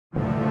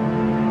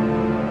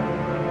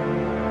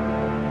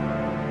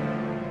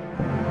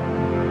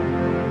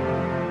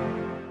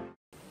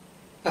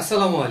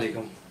Assalamu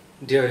alaikum,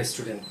 dear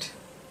student.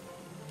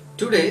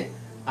 Today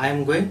I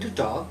am going to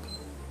talk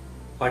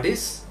what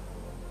is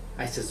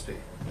Issb.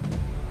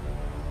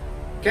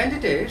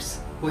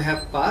 Candidates who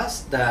have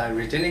passed the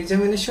written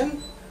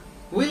examination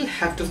will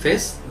have to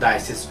face the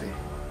Issb.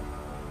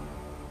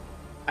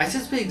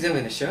 Issb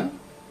examination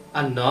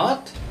are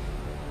not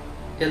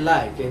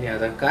like any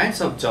other kinds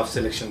of job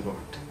selection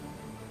board.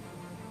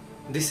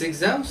 These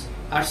exams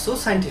are so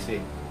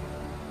scientific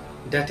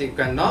that you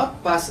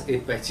cannot pass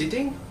it by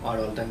cheating or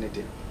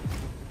alternative.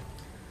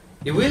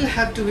 You will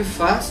have to be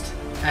fast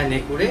and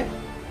accurate,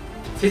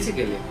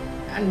 physically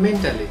and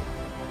mentally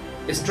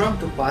strong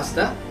to pass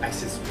the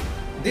Issb.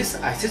 These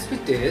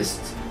Issb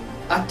tests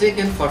are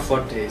taken for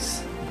 4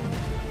 days.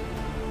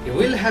 You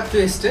will have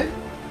to stay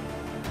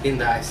in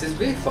the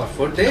Issb for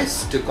 4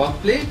 days to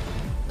complete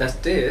the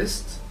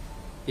test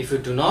if you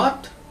do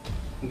not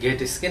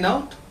get skin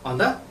out on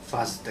the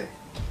first day.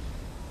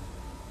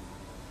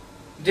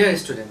 Dear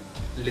student,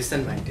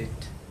 listen minded.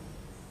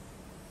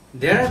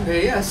 There are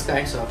various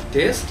kinds of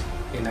tests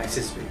in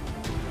Issb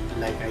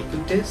like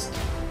IQ test,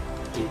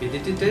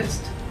 PPDT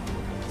test,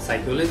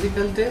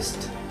 psychological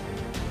test,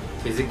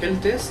 physical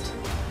test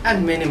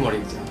and many more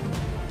exams.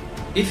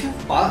 If you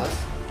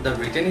pass the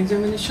written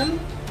examination,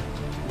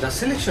 the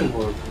selection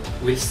board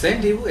will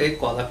send you a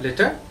call-up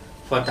letter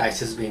for the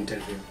Issb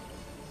interview.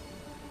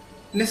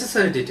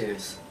 Necessary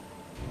details,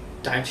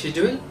 time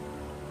schedule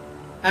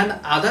and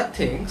other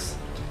things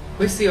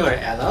which you are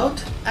allowed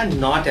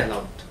and not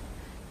allowed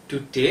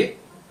to take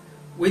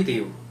with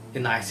you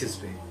in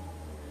Issb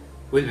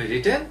will be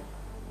written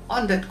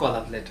on that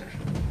call-up letter.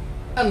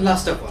 And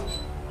last of all,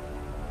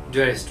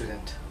 dear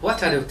student,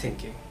 what are you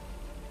thinking?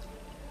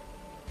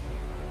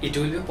 It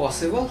will be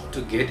possible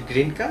to get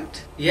green card?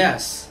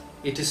 Yes,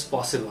 it is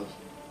possible,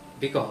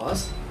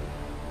 because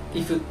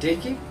if you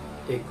take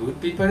a good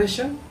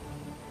preparation,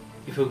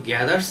 if you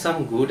gather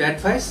some good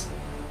advice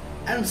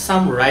and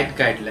some right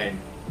guideline,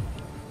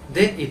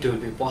 then it will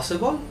be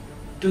possible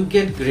to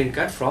get green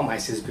card from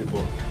Issb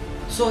board.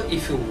 So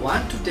if you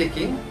want to take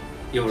in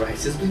your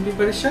Issb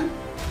preparation,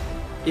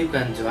 you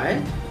can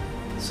join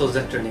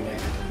Soldier Training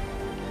Academy,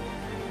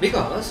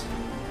 because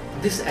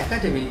this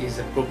academy is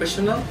a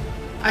professional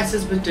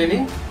Issb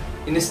training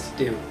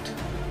institute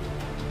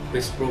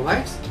which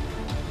provides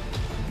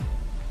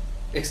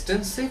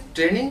extensive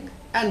training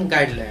and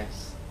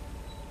guidelines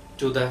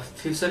to the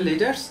future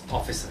leaders,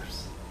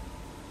 officers.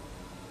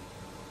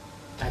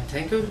 And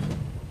thank you,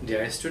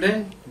 dear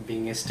student,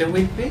 being stay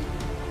with me.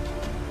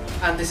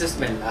 And this is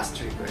my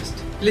last request.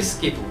 Please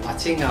keep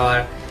watching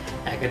our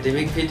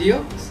academic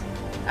videos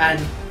and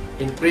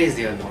increase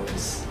your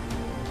knowledge.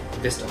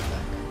 Best of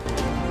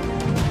luck.